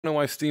know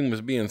why Steam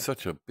was being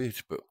such a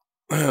bitch, but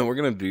we're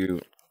gonna do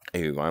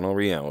a vinyl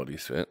reality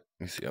set. Let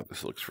me see how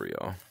this looks for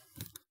y'all.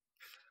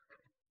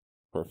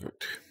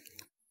 Perfect.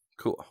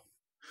 Cool.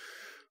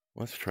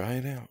 Let's try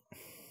it out.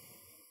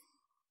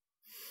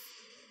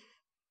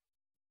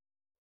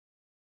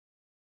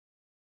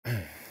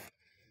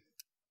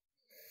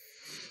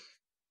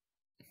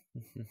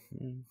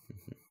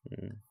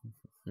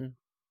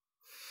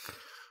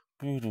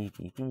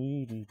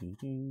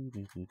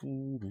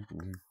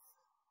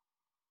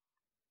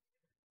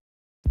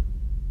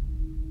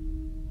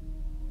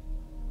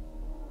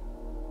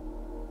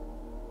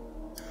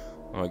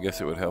 Oh, I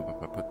guess it would help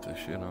if I put this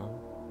shit on.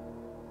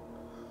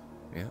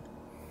 Yeah.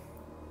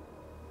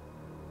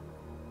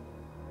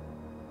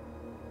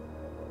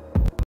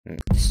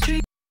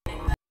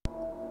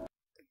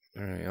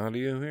 All right,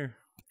 audio here.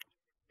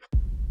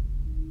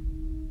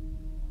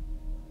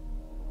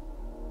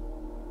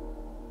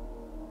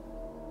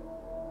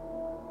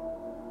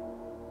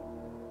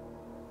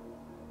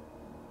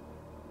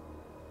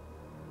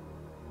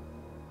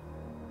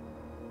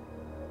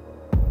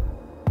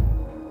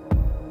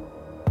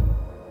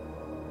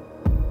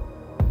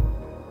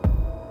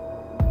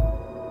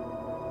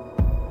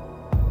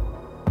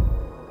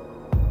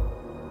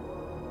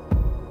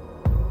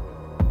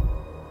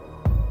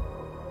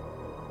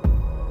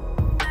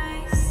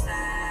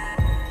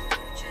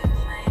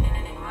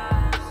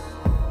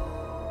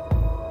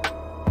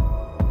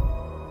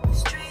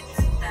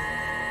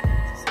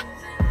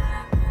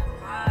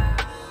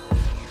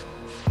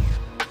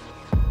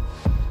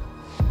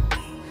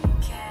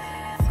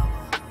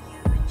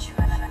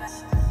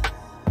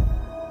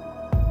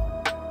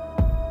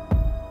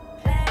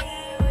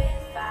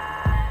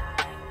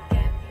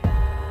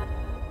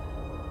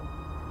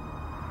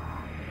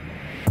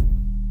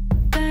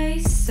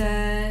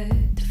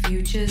 Said the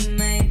future's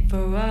made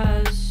for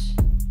us.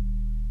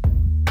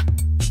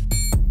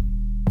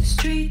 The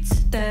streets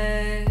are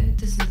dead,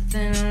 there's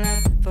nothing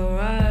left for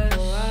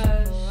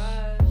us.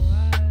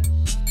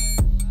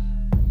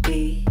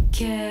 Be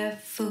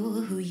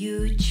careful who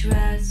you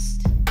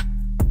trust.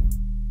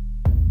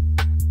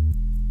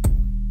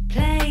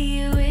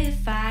 Play with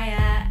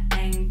fire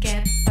and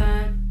get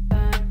burnt.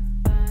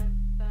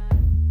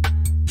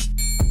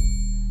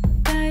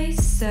 They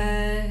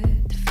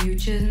said the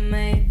future's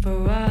made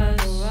for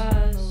us.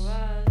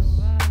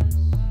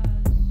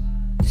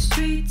 The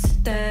streets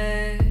are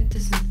dead,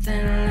 there's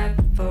nothing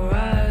left for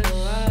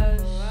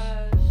us.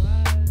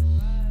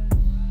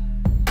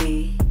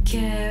 Be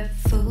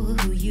careful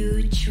who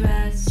you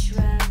trust.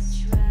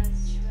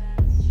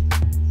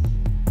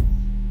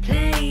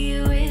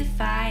 Play with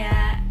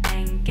fire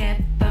and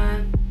get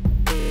burnt.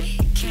 Be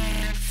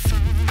careful.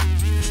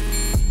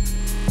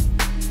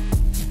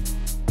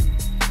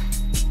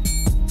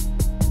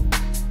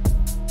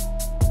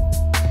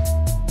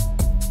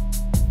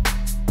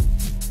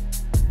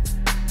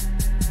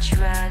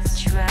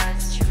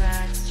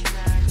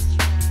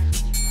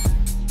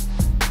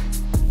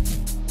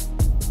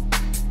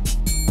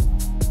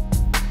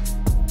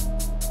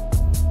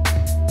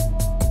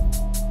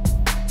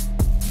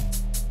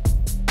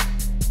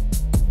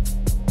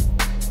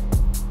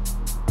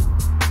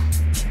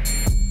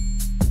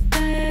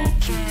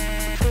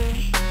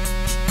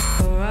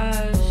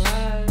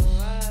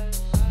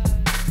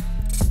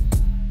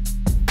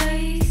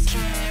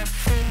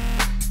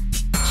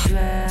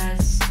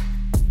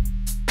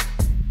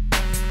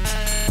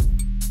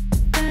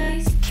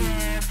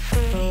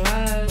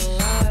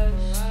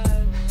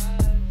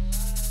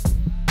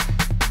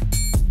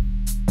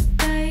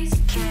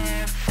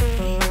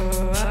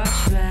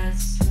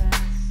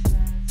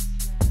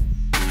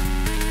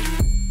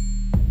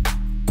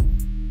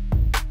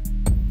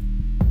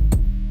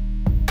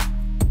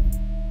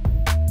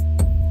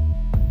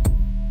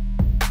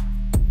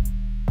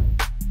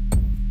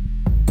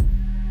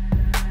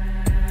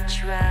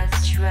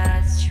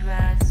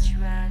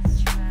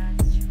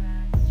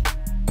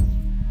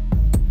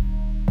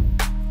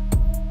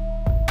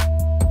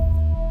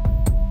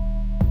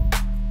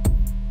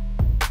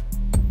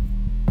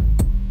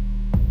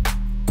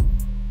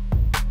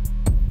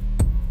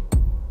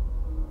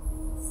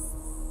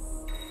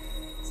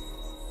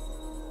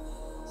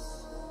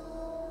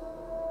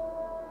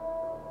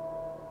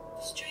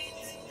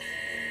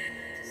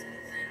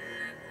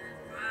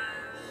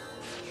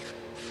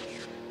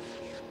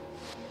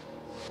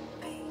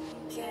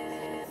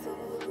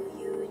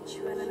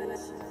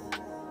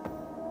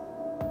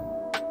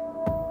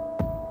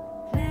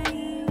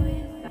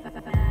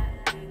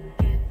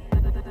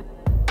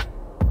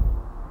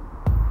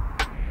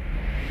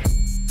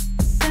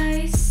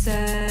 They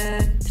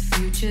said the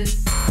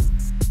future's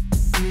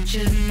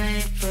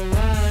made for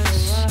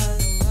us.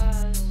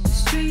 The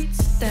streets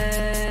are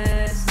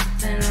dead,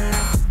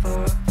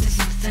 there's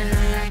nothing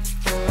left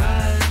for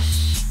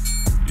us.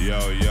 Yo.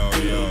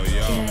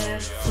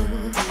 Careful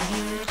who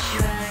you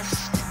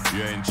trust.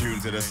 You're in tune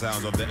to the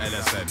sounds of the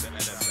LSN.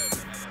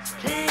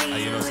 Play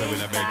And you know, with so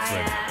in a big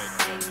friend.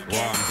 fire and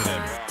Warm get to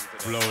them.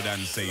 Flow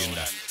and saying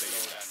that.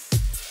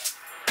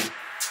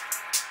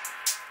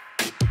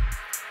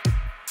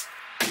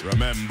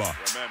 Remember.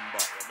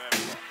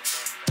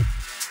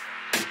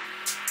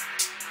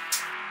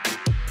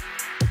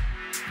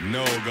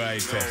 No guy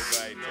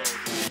test.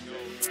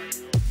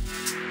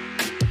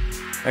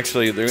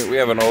 Actually, we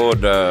have an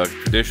old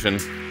tradition.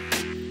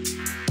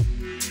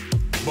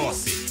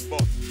 Bossy.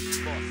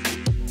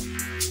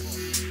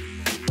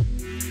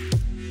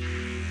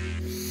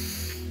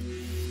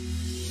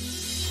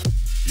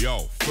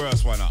 Yo,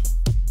 first one up.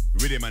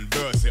 Rhythm and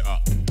verse it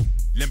up.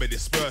 Let me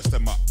disperse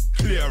them up.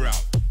 Clear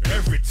out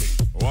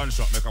everything. One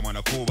shot make 'em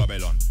wanna cool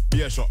Babylon.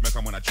 Be a shot make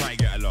 'em wanna try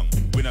get along.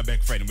 Win a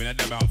big friend, win a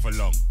deb out for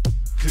long.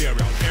 Clear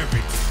out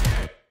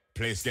everything.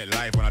 Place get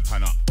live when I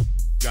turn up.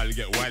 Girl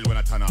get wild when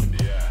I turn up.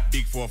 Yeah.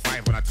 Big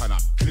 4-5 when I turn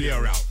up.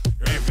 Clear out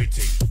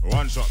everything.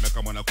 One shot make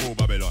 'em wanna cool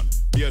Babylon.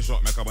 Be a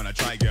shot make 'em wanna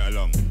try get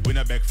along. Win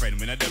a big friend,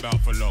 win a deb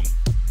out for long.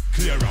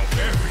 Clear out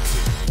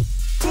everything.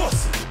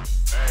 Boss it.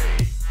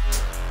 Hey.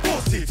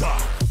 Boss it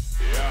up.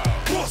 Yeah.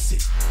 Boss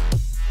it.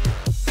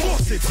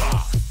 Boss it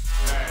up.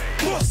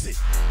 Hey. Boss it.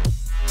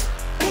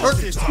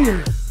 Boss it up.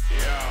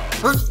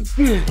 Yeah. Boss it.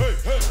 Hey.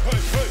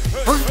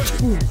 Boss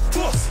it.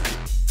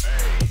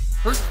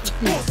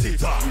 Boss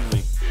it up.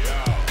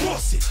 Yeah.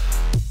 Boss it.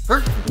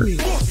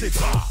 Boss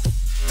it up.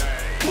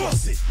 Hey.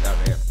 Boss it. Now,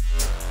 damn.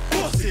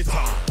 Boss it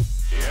up.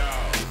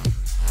 Yeah.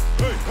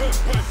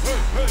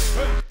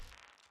 Hey.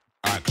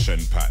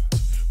 Action packed.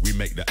 We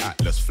make the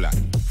atlas flat.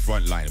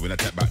 Front line when I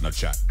tap back no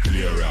chat.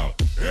 Clear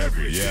out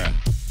everything. Yeah.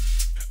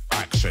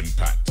 Action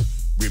packed.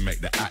 We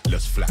make the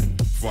atlas flat.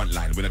 Front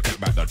line when I tap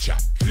back no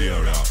chat. Clear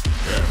out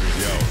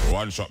everything. Yo,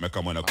 one shot make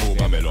 'em wanna call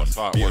Babylon.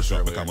 Be a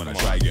shot make 'em wanna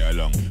try get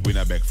along. Win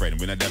a big friend,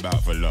 win a deb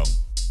out for long.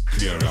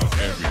 Clear out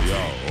everything.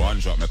 Yo,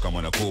 one shot make 'em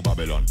wanna call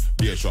Babylon.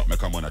 Be a shot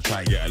make 'em wanna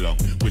try get along.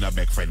 Win a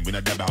big friend, win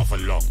a deb out for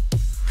long.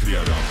 Clear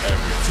out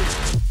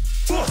everything.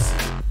 Boss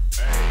it.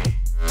 Hey.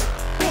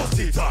 Boss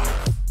it up.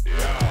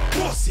 Yeah.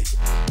 Boss it.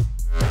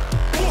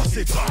 Boss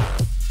it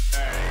up.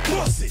 Hey.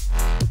 Boss it.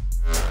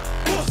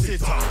 Boss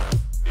it up.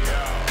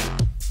 Yeah.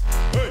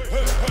 Hey,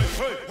 hey, hey,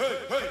 hey, hey,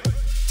 hey.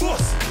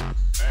 Boss it.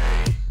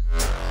 Hey.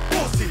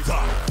 Boss it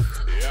up.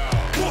 Yeah.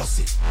 Boss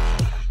it.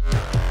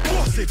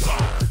 Boss it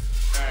up.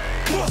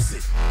 Hey. Boss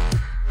it.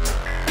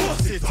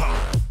 Boss it up.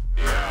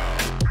 Yeah.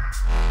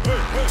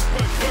 Hey, hey,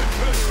 hey, hey,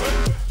 hey,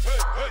 hey, hey,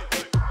 hey,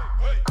 hey.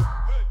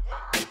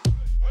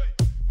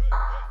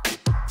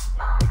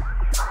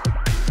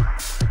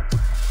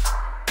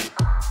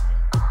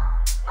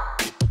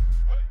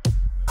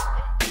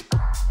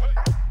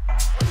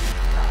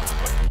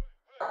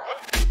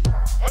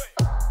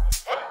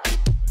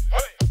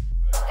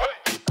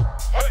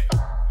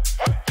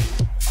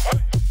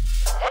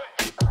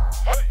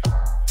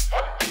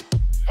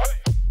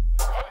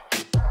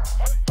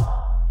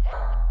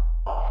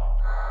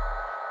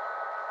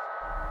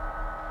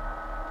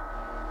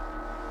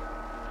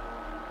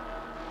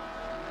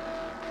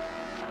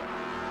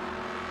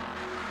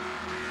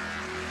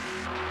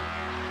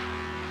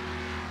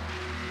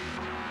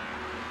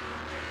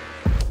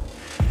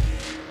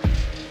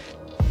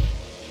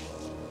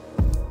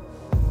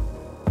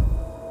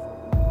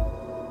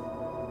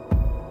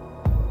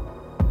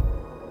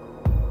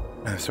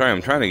 Sorry,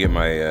 I'm trying to get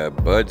my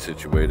bud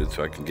situated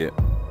so I can get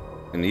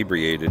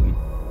inebriated.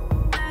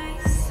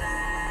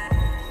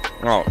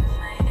 Oh,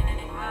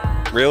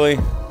 really?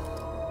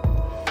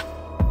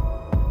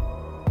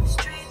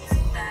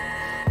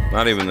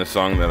 Not even the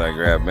song that I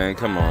grabbed, man.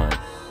 Come on.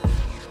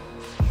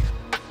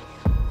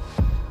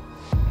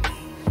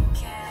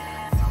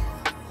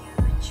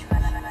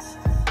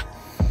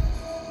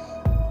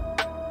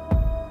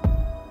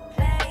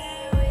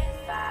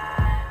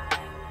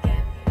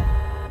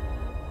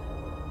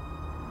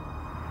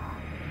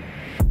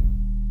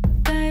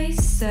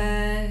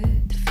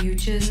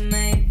 Future's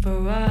made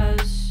for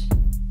us.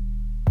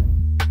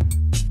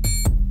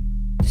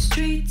 The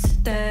streets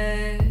are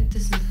dead,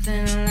 there's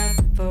nothing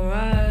left for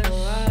us.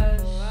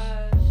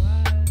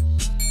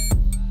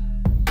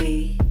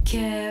 Be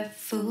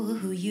careful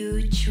who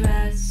you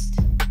trust.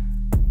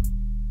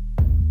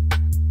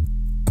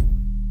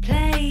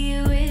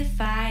 Play with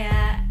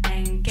fire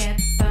and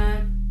get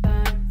burnt.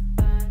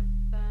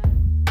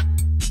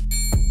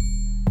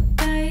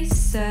 They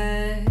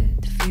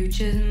said the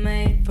future's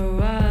made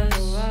for us.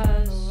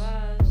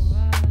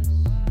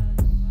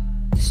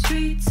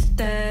 Streets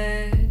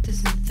dead,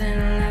 there's nothing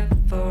left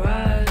for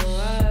us.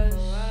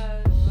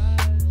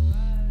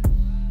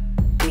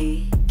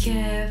 Be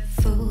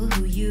careful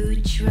who you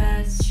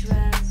trust.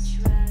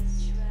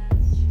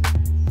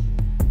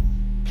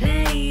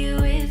 Play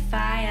with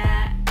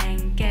fire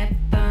and get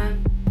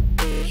burnt.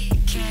 Be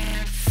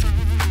careful.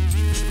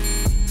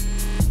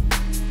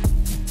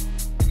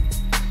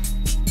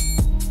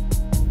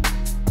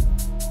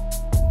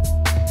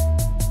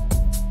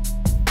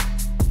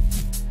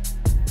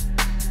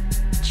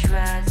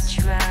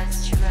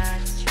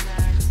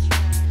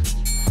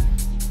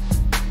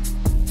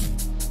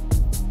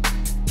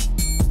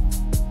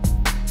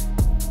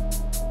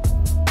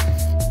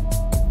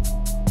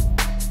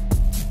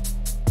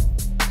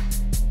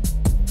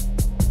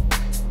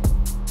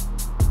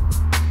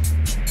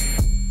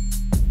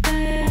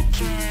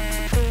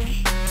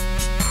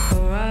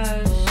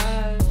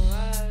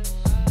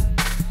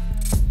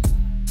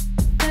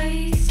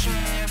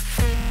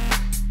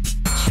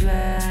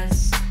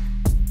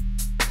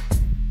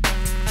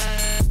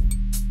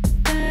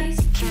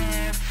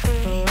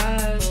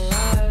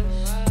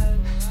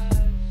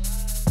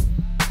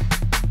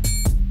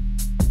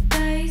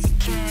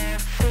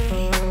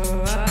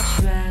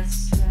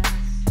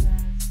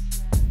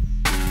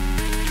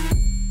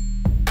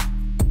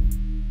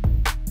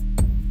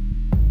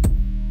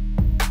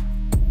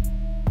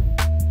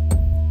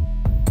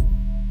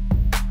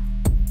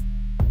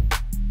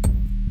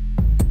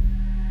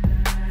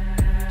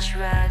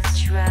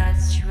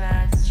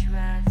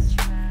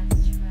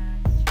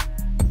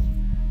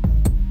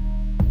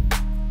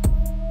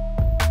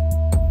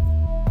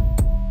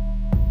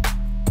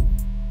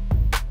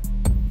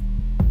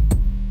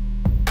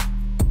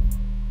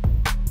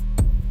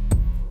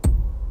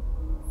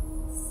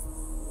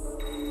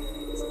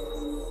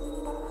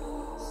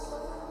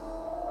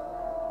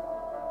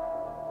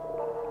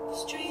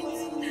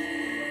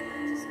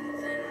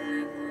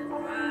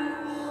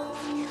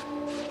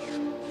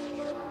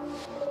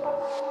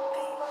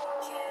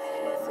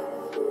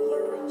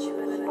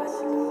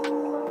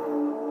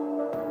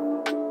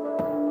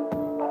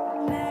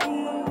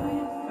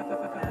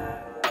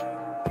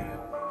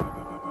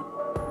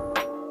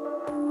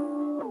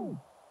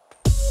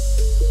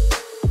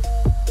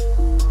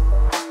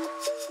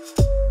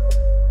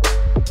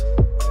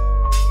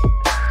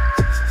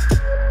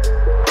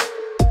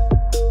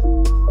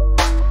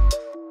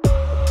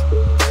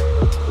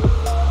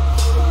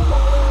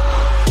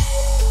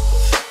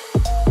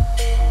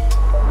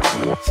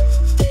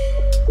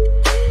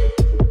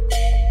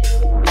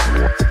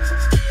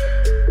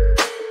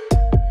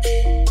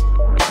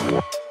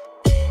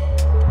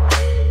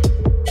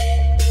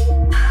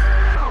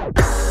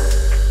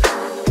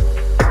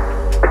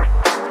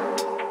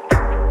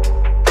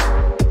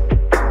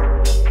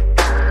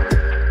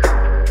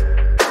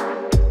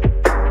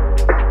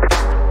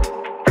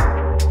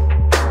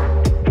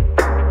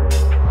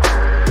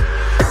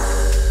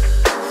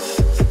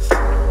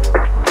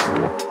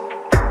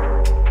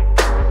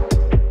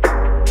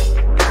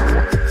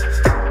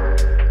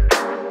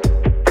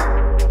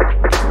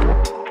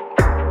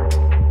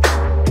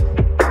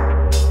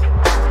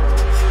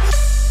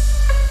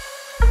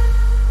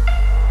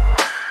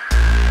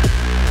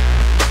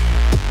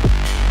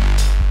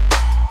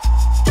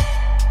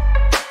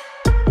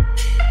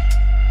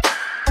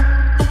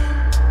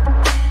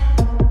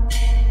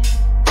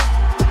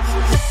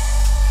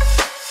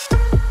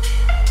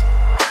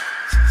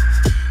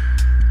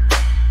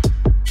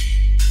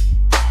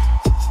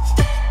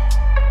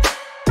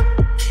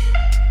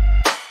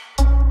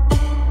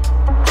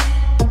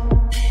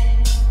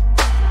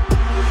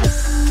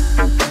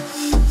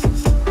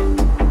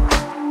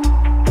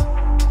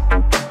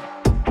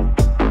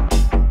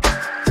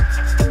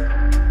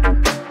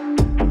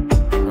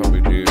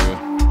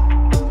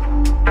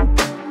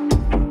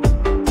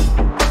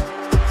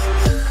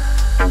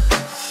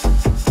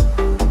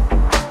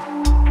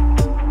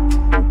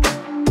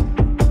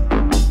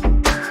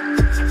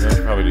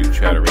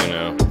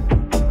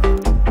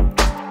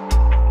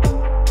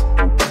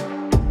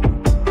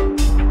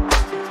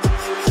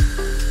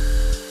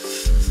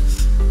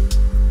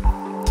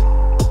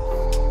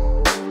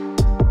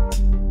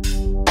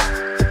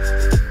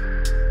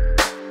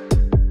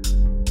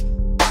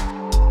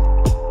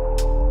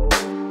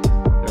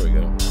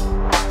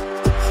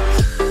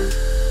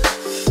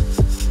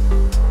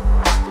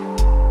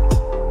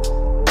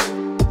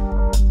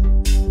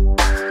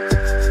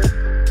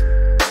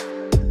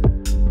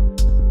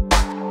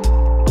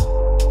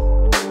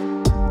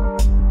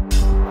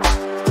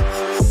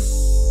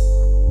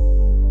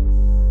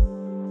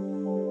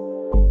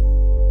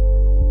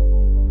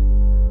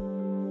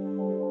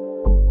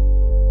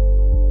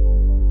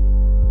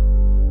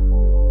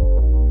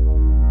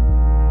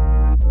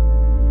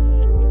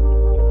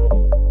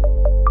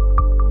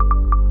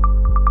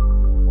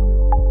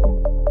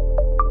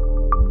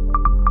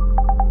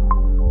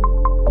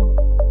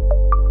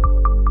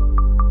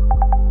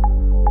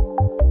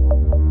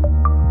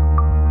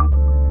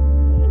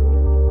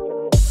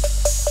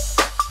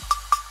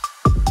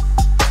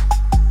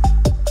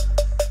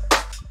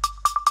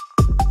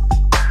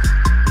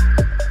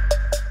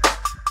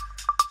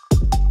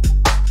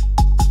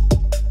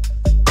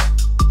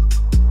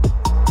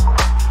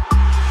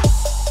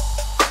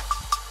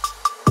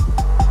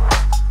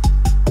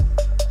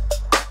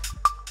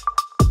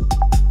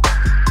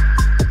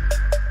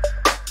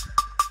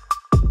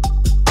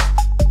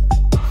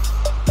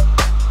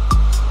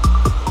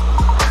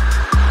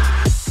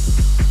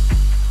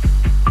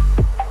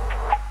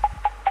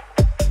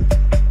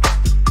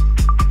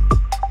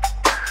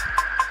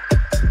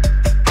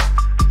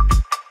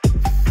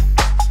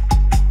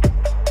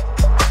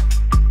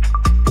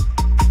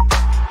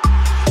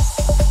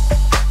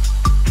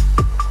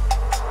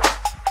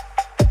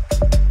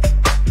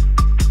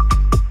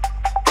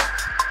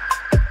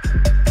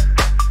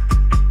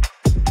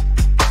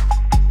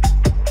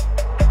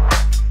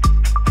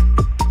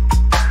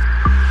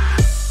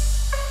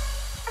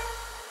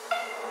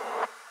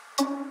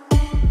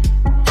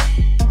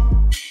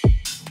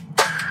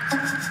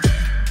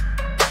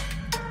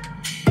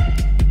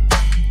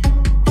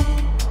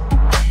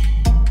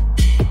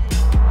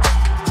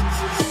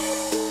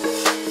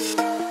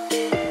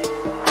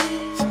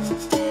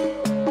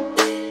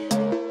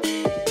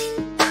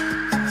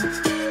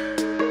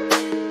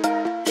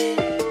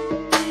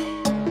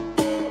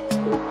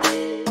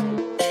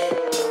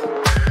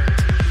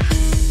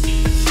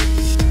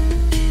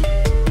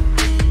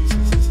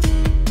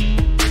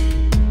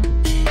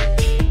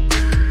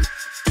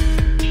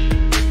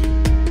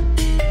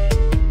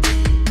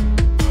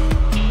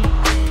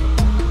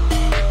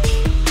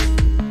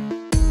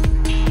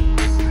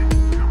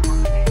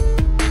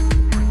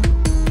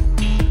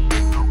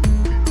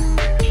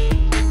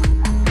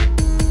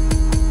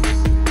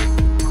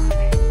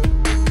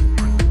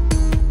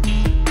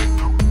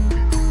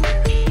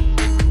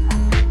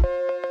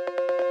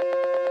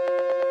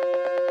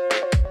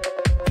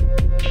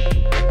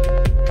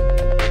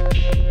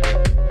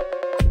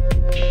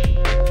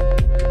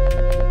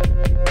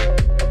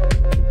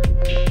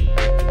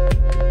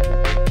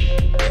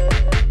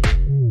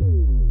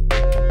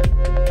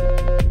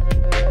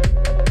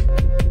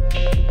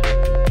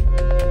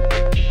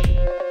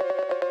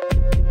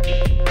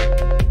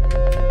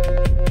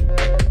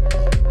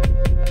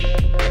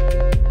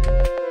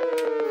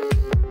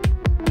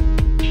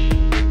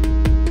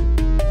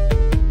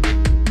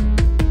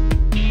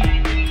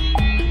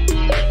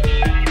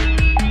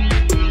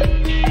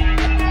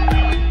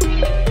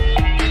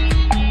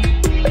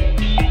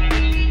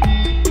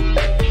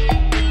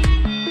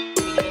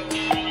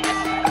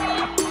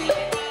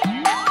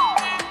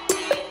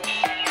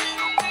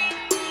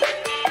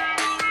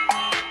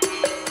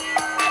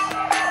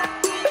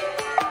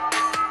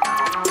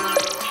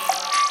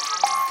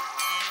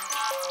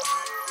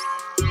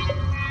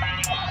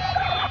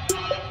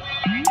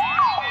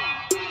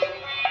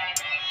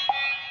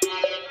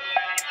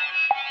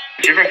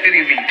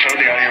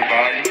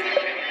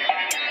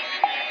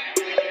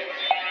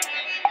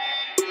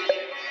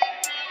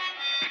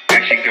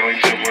 you going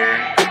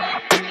somewhere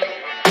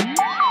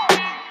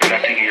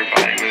without taking your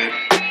body with it?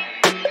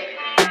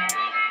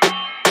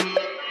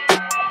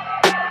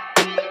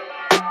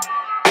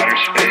 Outer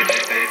space.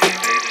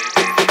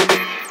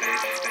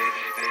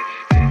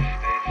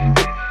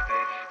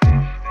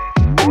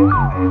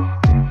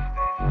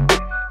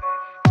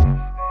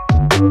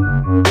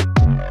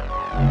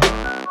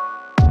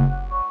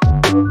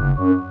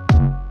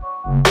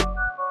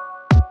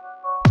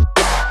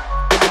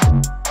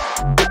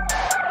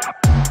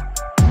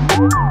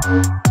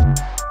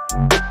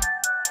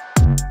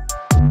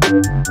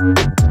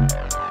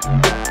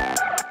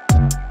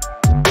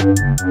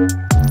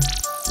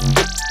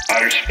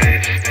 Outer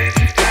space.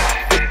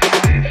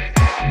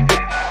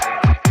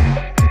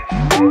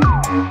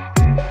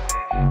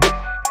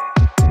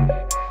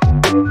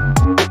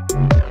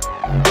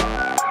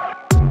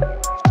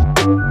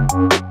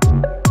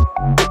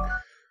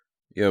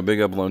 Yo,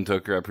 big up Lone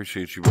Tucker. I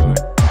appreciate you, brother.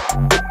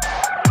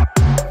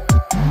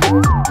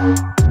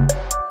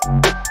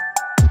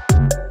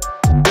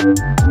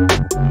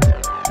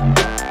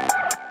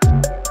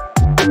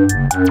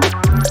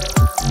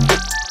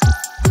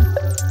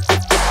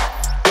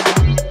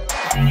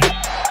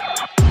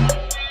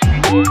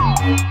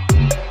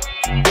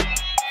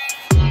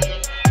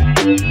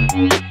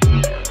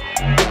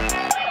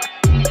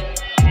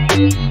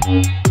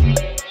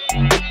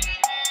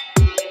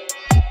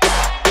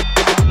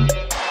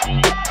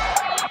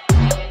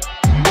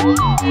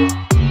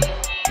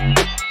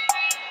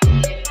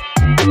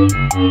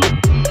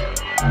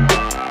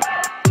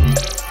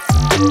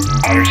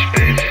 Outer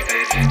space.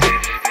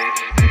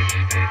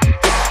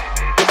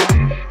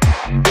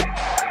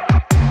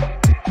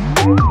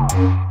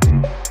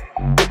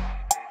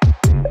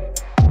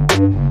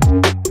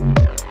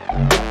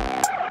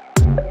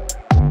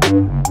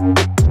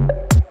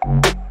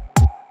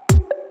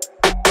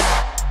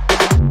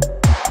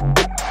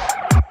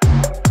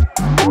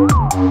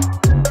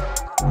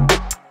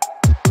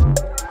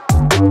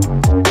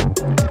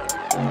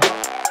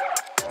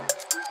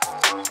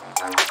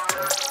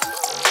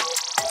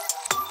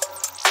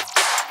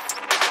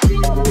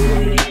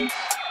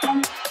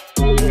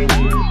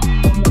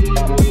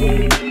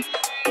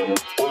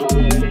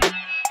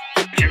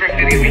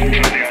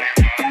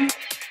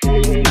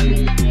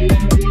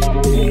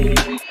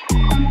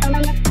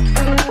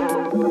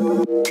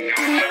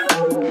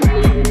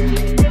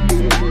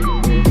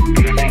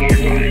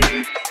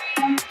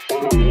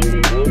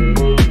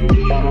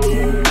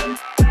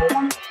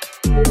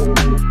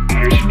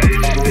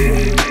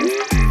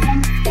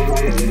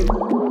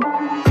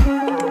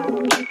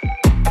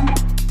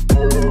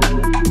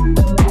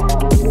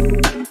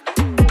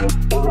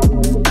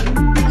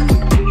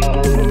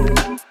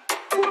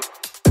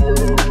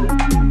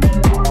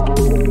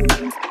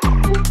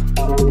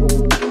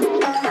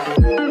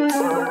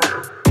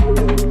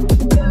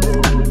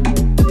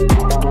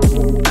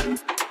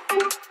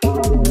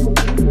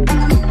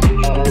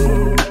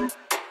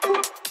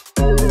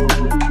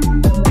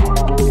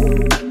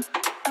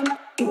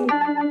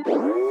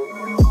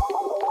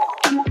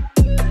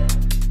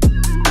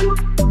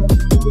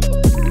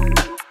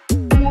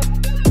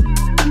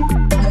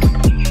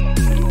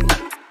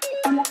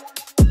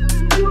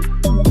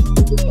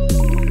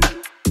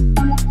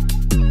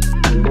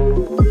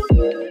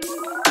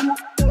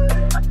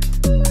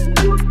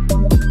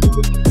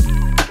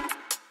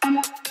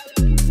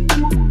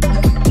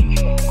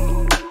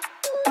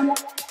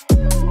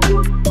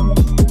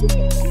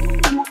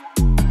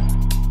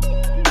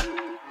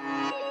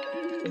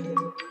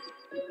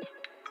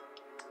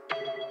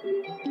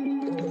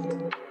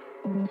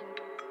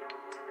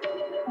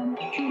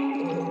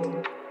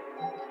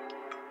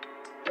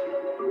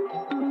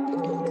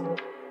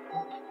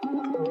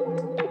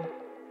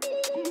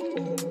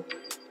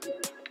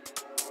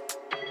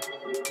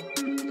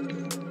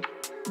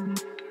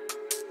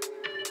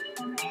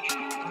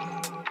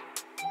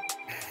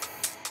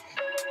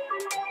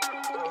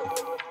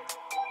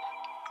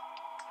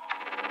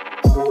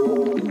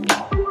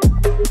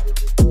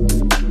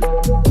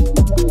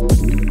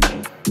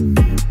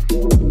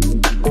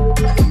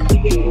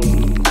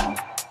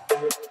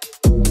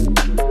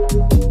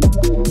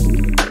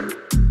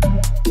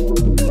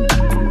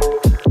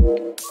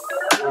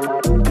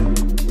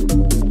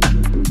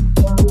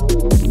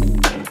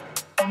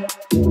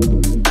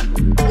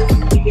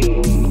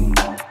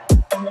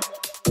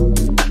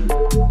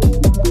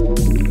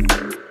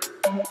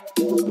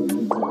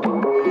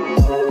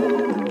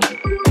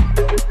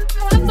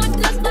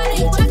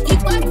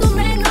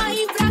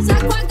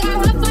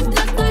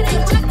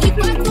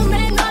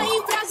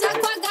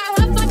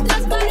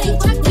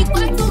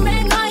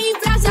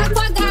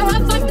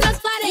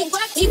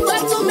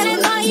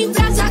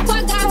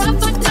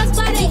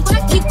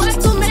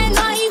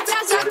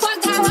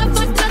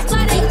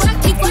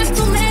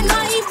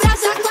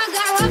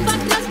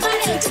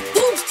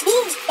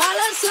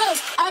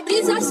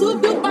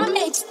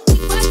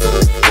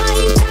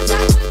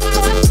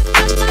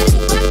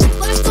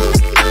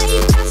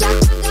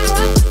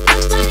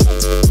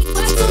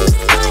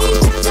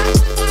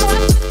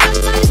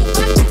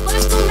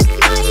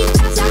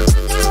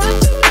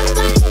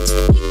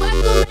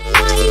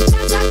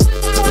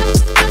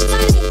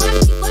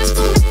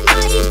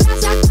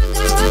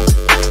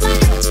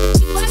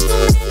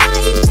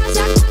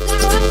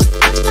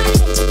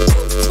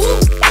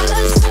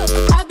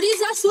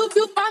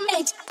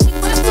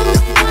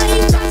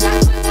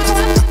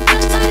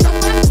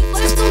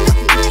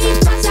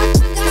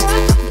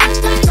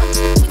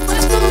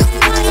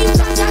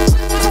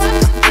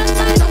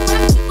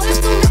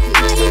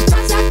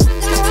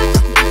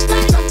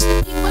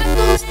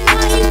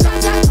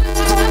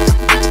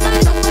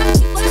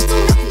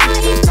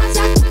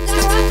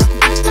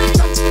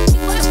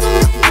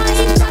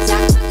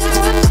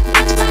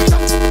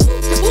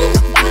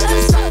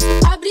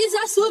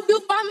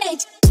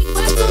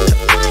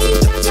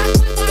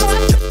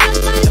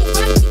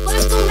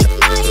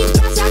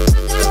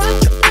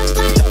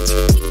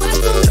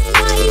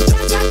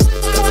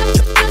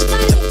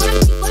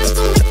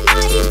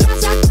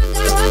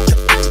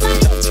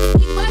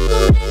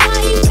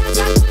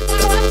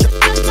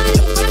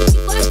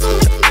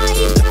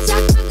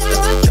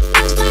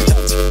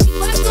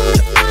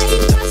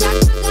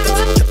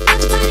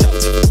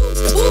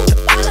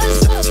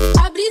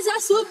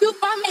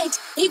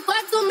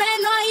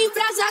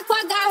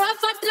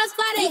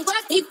 transparente.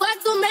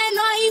 Enquanto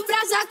menor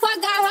embrasa com a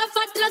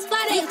garrafa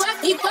transparente.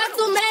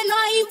 Enquanto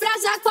menor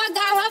embrasa com a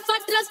garrafa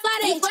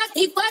transparente.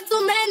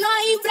 Enquanto menor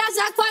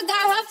embrasa com a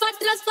garrafa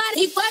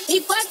transparente.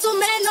 Enquanto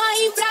menor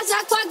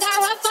embrasa com a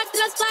garrafa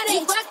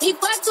transparente.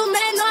 Enquanto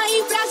menor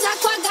embrasa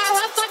com a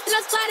garrafa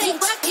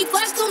transparente.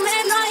 Enquanto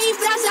menor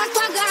embrasa com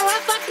a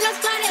garrafa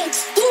transparente.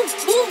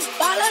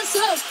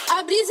 Balançou,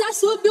 a brisa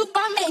subiu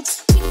pra mente.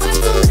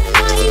 Enquanto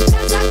menor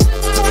embrasa com a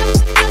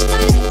garrafa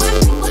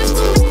transparente.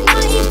 Enquanto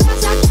menor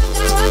embrasa com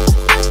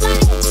a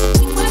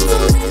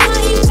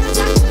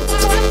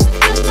garrafa transparente.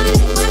 Enquanto menor embrasa com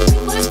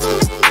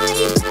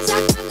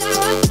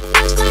a garrafa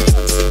transparente.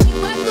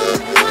 Enquanto menor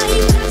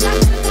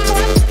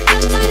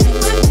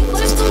embrasa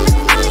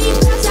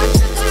com a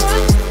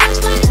garrafa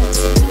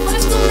transparente.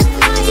 Enquanto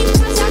menor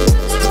embrasa com a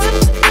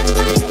garrafa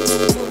transparente. Enquanto menor embrasa com a garrafa transparente. Enquanto menor embrasa com a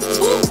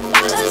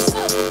garrafa transparente.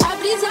 Balançou, a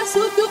brisa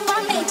subiu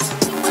pra mente.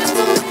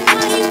 Enquanto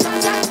menor embrasa com a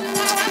garrafa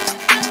transparente.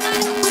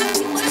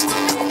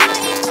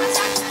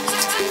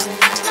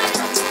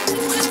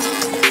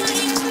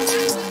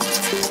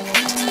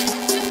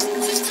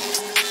 Enquanto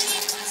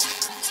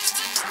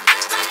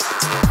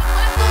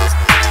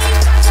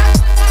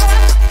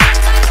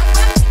menor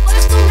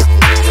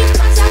embrasa com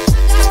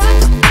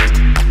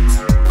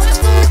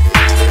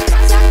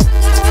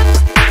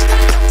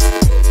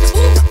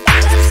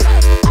a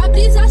garrafa a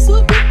brisa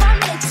subiu pra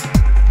mente.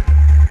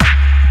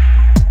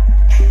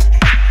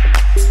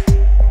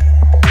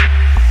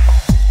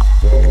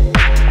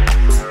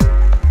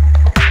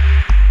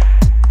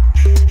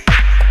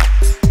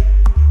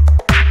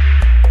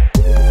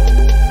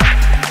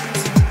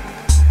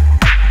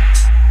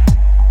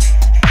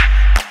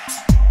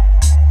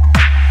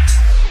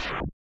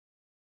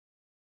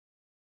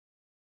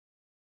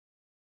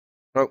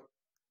 Oh.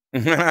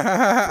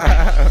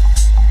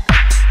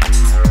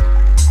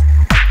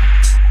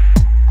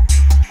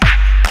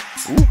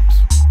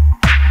 Oops.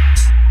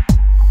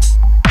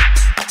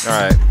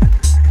 All right.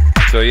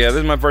 So yeah, this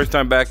is my first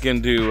time back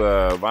into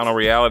vinyl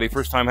reality.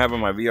 First time having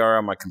my VR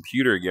on my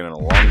computer again in a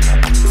long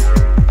time.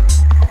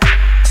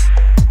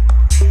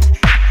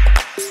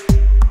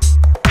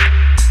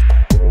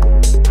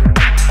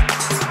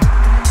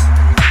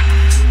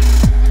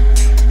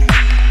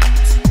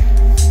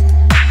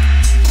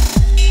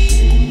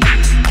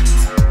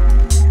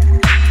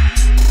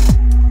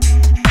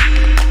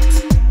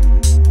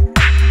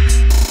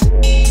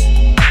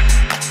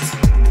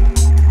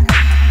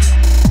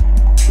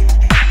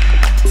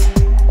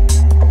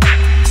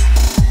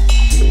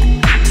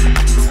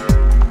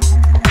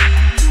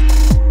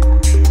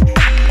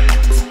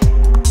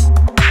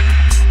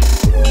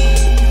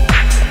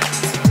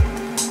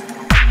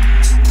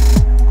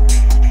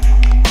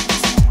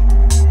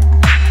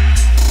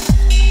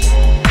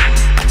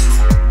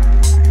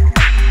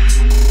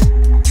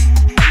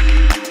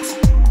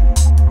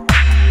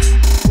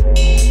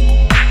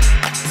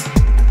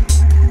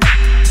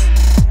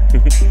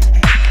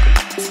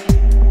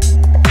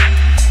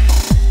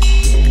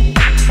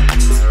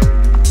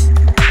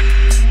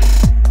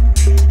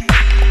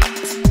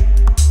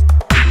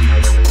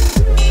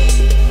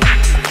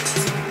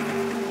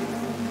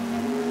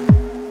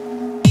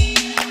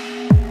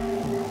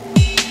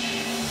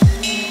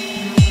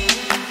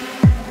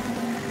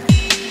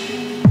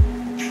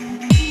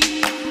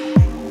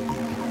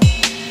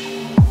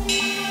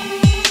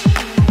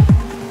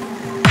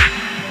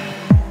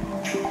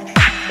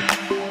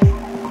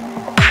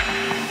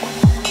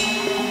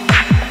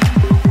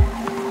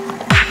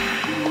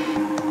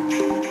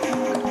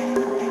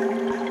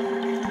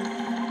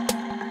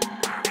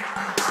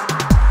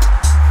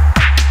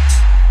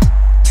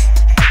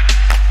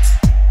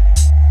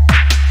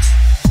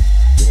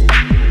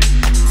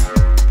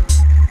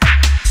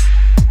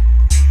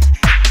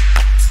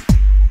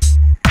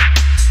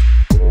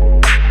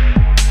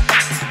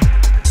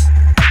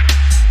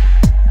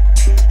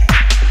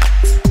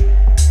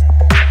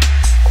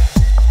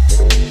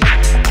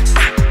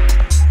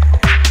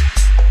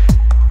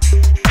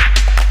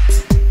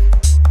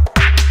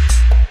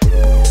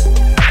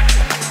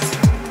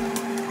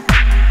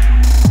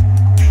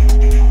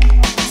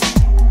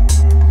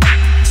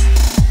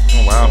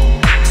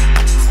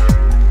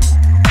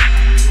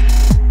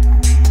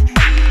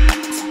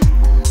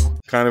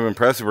 Kind of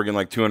impressive. We're getting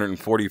like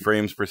 240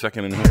 frames per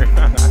second in here.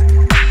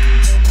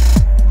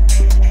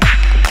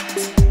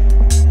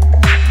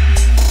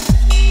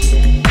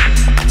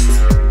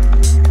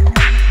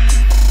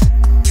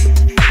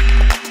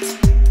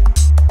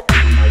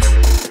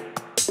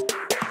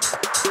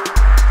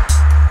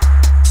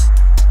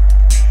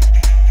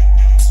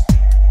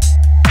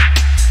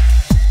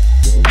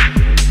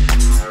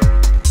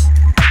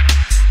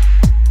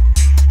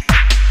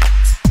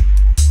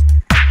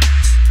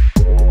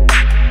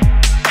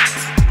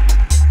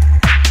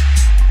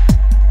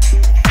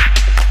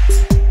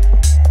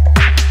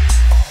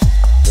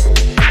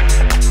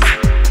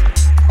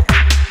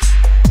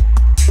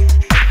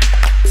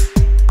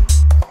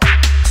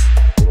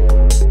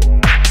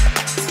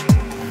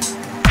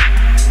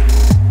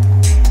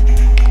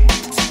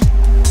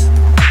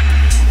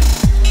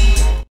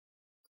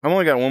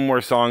 more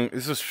song.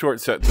 This is a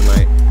short set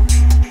tonight.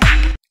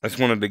 I just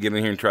wanted to get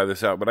in here and try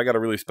this out, but I got a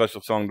really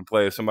special song to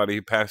play. Somebody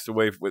who passed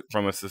away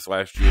from us this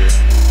last year.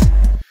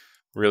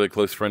 Really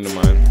close friend of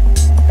mine.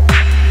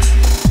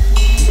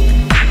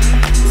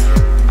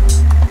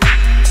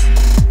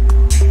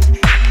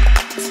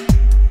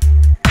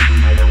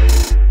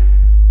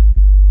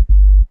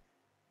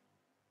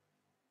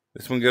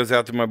 This one goes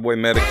out to my boy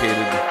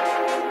Medicated.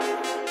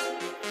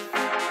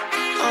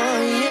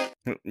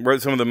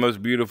 Wrote some of the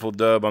most beautiful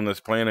dub on this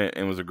planet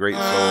and was a great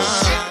soul.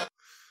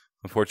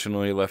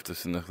 Unfortunately, he left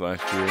us in this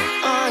last year.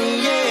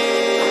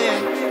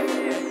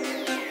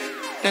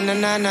 Na na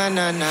na na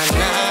na na na.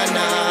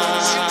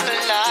 Simple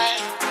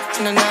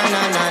life. Na na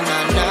na na na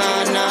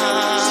na na.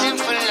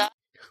 Simple life.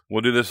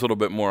 We'll do this a little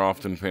bit more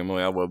often,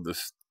 family. I love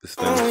this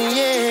thing. Oh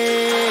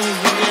yeah,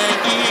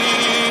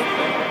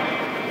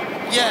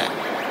 yeah.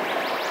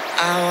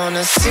 I want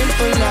a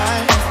simple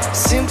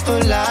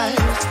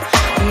life,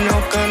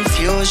 no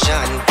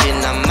confusion in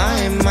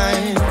my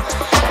mind.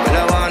 But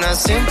I want a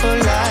simple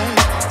life,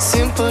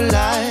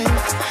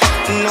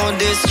 no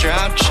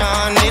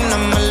distraction in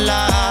my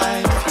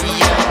life.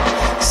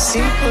 Yeah,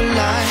 simple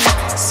life,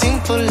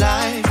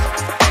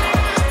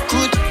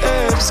 good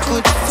herbs,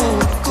 good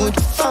food, good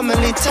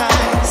family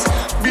ties,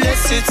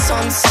 blessed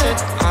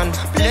sunset and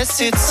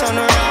blessed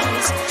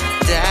sunrise.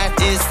 That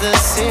is the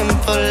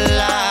simple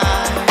life.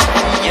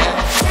 Yeah,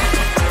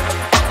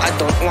 I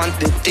don't want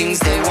the things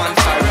they want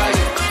for right.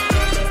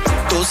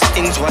 Those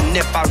things were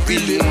never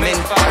really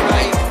meant for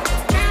right.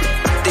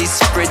 They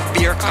spread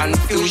beer,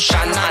 confusion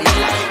and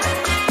light.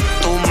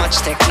 Too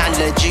much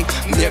technology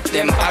make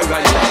them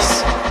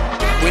paralyzed.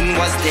 When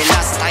was the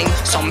last time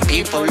some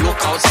people look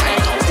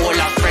outside a bowl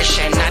of fresh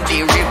air at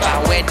the river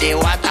where the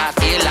water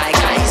feel like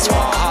ice?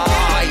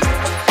 Why?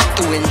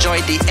 To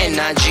enjoy the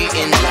energy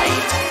in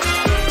life.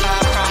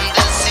 From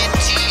the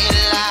city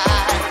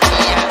life.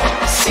 Yeah.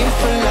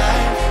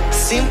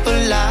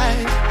 Simple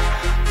life,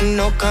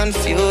 no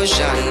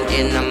confusion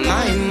in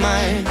my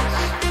mind.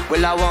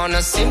 Well, I want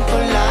a simple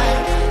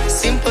life,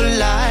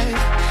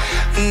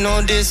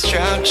 no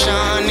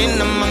distraction in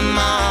my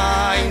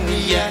mind.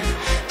 Yeah,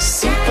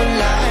 simple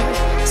life,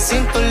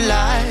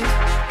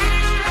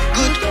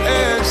 good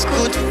herbs,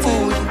 good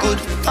food, good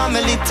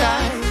family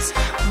ties,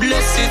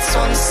 blessed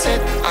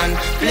sunset and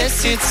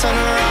blessed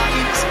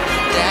sunrise.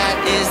 That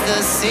is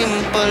the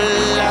simple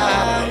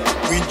life.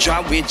 We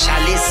draw with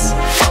chalice,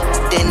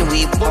 then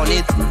we burn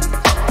it.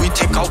 We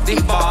take out the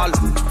ball,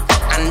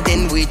 and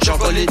then we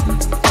juggle it.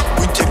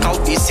 We take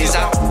out the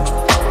scissor,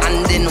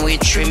 and then we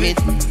trim it.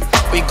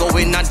 We go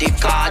in at the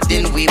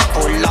garden, we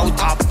pull out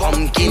a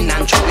pumpkin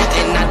and throw it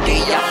in at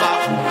the yaba.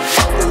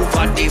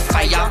 Over the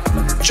fire,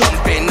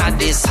 jump in at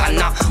the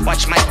sauna,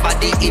 watch my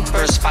body it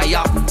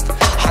perspire.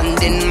 And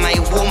then my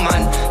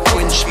woman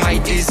quench my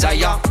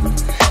desire.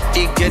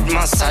 They get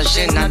massage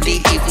in at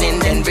the evening,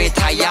 then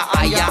retire.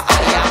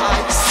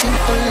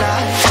 Simple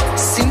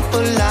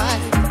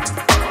life,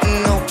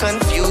 no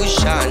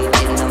confusion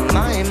in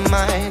my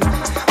mind.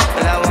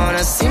 But I want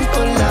a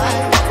simple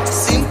life,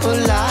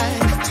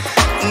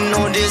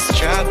 no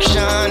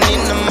distraction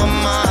in my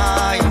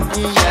mind.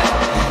 Yeah,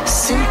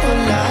 simple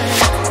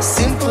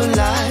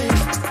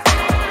life,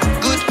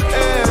 good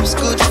herbs,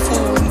 good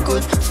food,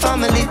 good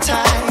family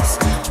ties,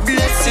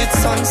 blessed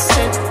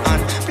sunset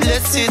and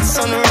blessed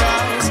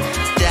sunrise.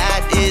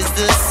 That is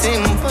the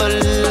simple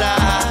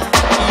life.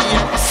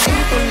 Yeah,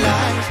 simple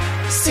life.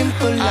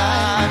 I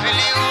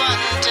really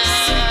want it.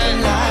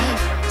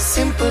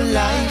 Simple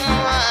life. I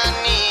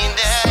need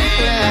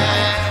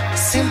it.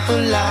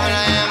 Simple life. I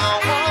am a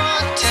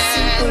wanted.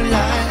 Simple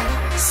life.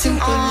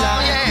 Simple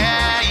life.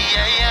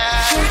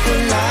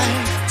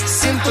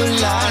 Simple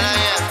life. I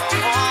am a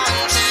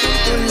wanted.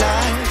 Simple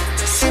life.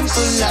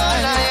 All I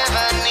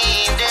ever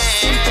needed.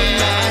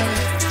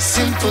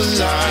 Simple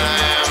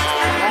life.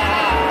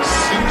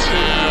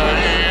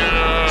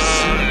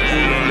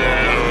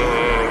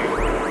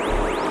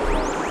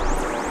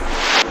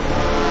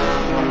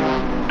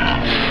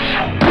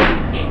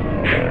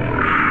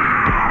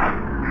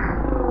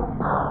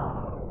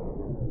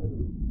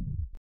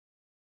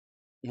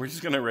 We're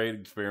just gonna rate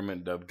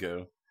experiment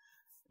Dubco,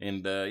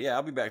 and yeah,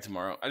 I'll be back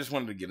tomorrow. I just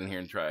wanted to get in here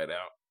and try it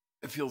out.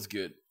 It feels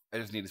good. I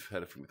just need to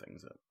set a few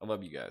things up. I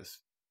love you guys.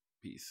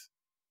 Peace.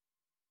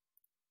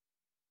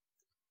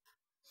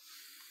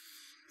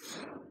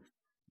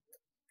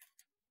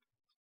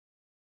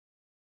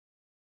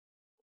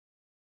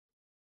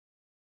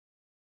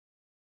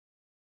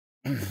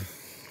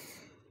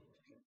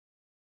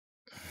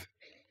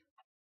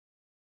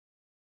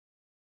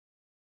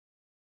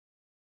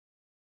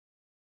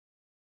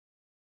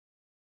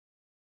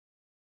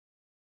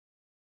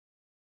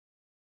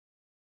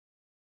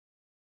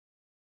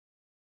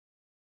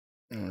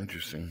 Oh,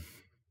 interesting.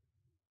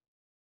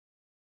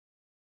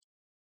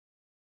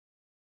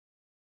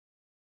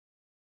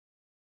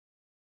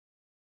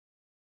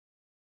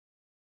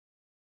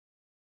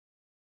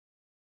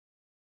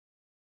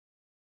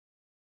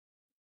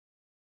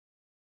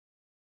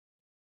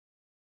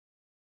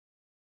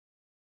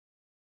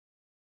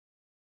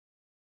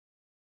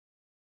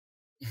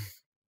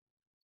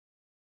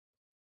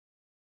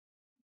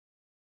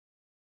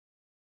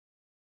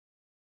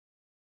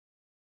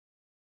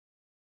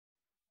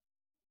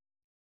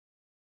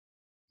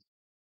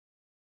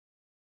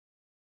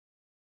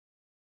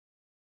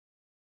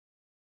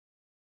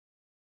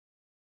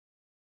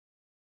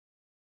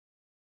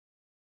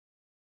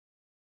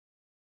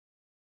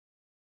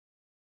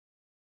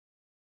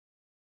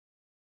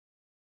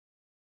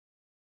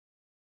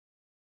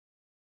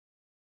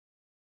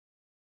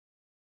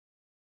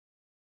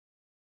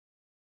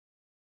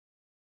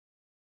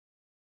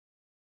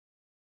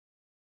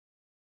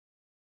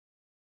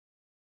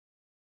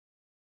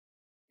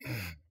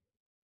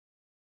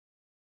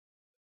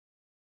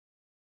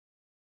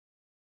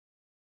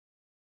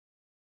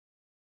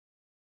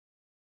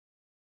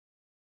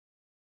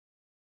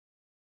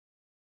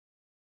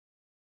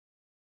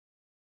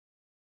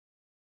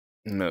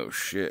 No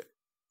shit.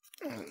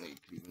 I don't need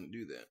to even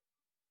do that.